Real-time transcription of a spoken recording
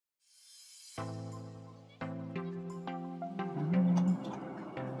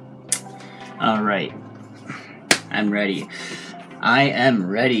Alright, I'm ready. I am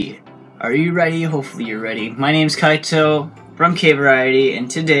ready. Are you ready? Hopefully you're ready. My name's Kaito from K Variety, and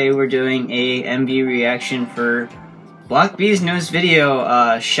today we're doing a MV reaction for Block B's newest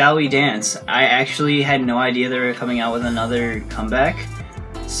video, Shall We Dance. I actually had no idea they were coming out with another comeback,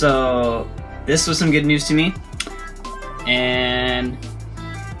 so this was some good news to me. And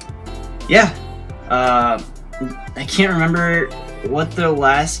yeah, I can't remember what their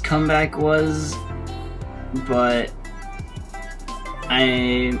last comeback was, but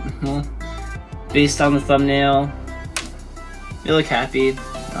well, based on the thumbnail, they look happy.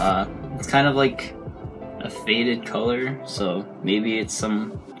 It's kind of like a faded color, so maybe it's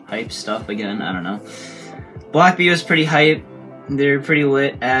some hype stuff again, I don't know. Block B was pretty hype. They were pretty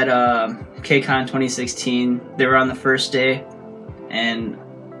lit at KCON 2016. They were on the first day, and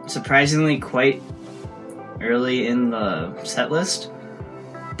surprisingly quite early in the set list,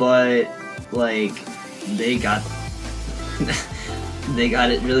 but like they got they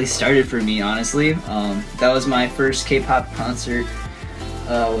got it really started for me, honestly. That was my first K-pop concert,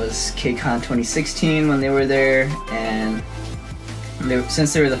 was KCON 2016 when they were there, and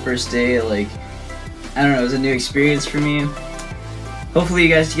since they were the first day, like, I don't know, it was a new experience for me. Hopefully you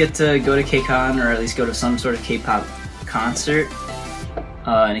guys get to go to KCON, or at least go to some sort of K-pop concert,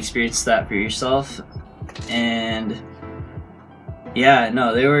 and experience that for yourself. And yeah,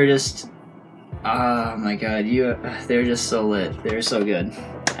 no, they were just, oh my god, they were just so lit. They were so good.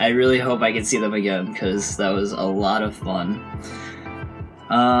 I really hope I can see them again, because that was a lot of fun.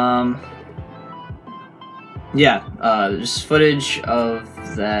 Yeah, there's footage of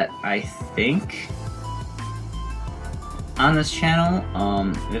that, I think, on this channel.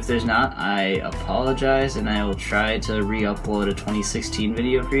 If there's not, I apologize, and I will try to re-upload a 2016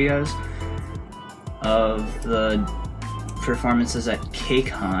 video for you guys of the performances at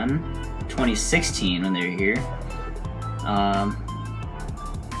KCON 2016 when they were here.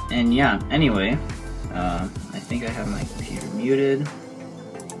 And yeah, anyway, I think I have my computer muted.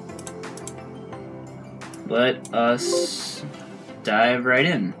 Let us dive right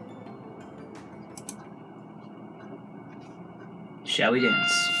in. Shall we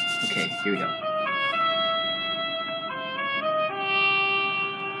dance? Okay, here we go.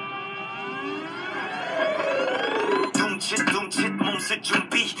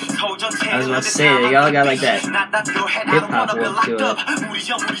 I was about to say, they all got like that hip-hop look to it.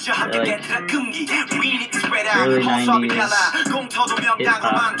 They're like early 90s hip-hop.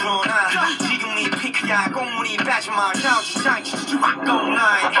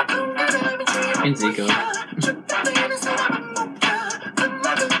 And Zico.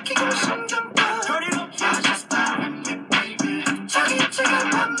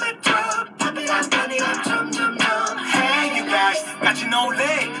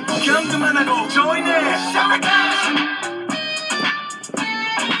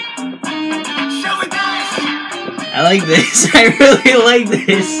 I like this. I really like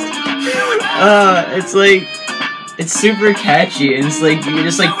this. It's like, it's super catchy, and it's like you can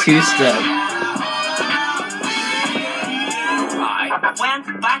just like two-step.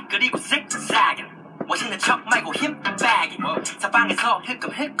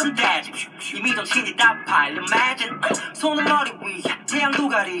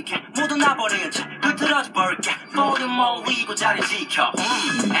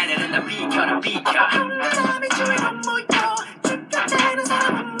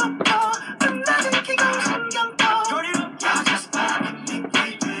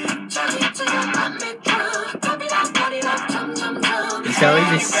 It's got like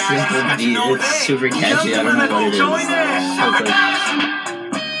this simple beat, it's super catchy, I don't know what it is. So it's like,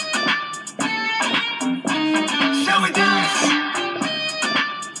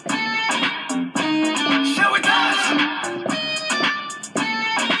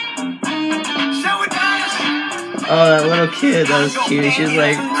 oh, that little kid, that was cute. She was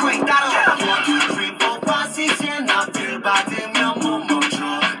like,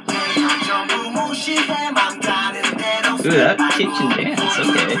 ooh, that kid can dance,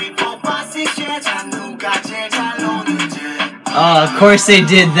 okay. Oh, of course they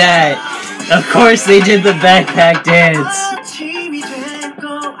did that. Of course they did the backpack dance.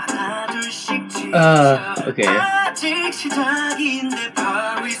 Okay.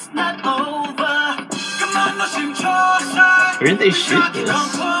 Where did they shoot this?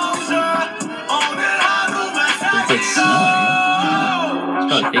 It's like snowing. It's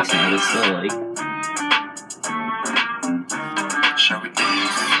probably fake snow, but it's still like... Shall we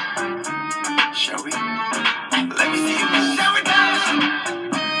dance? Shall we? Let me see you move. Shall we dance?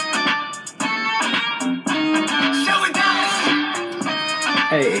 Shall we dance?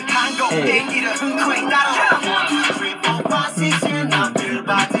 Hey, hey.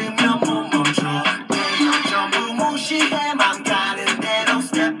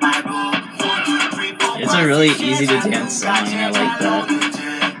 It's a really easy to dance song, and I like that.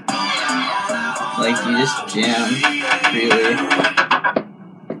 Like, you just jam freely.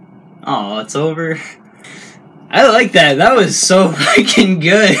 Oh, it's over. I like that. That was so freaking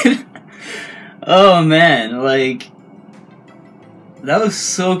good. Oh man, like, that was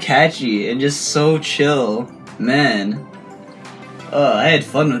so catchy and just so chill, man. Oh, I had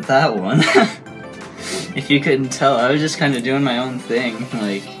fun with that one. If you couldn't tell, I was just kind of doing my own thing.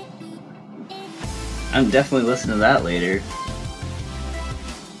 Like, I'm definitely listening to that later.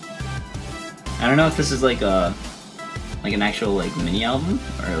 I don't know if this is like an actual like mini album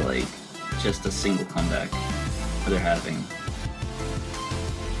or like just a single comeback that they're having.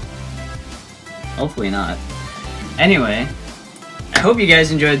 Hopefully not. Anyway, I hope you guys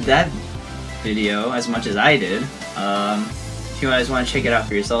enjoyed that video as much as I did. If you guys want to check it out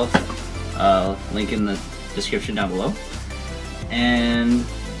for yourself, link in the description down below. And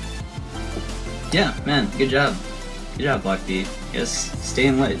yeah, man, good job. Good job, Blockbeat. Yes,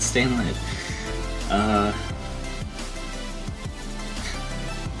 staying lit, staying lit.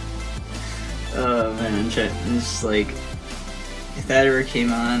 Oh man, it's just like, if that ever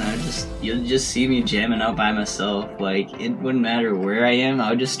came on, you'll just see me jamming out by myself. Like, it wouldn't matter where I am, I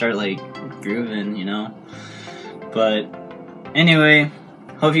would just start like grooving, you know? But anyway,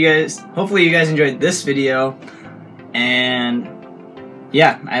 hopefully you guys enjoyed this video, and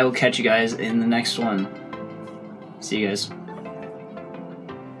yeah, I will catch you guys in the next one. See you guys.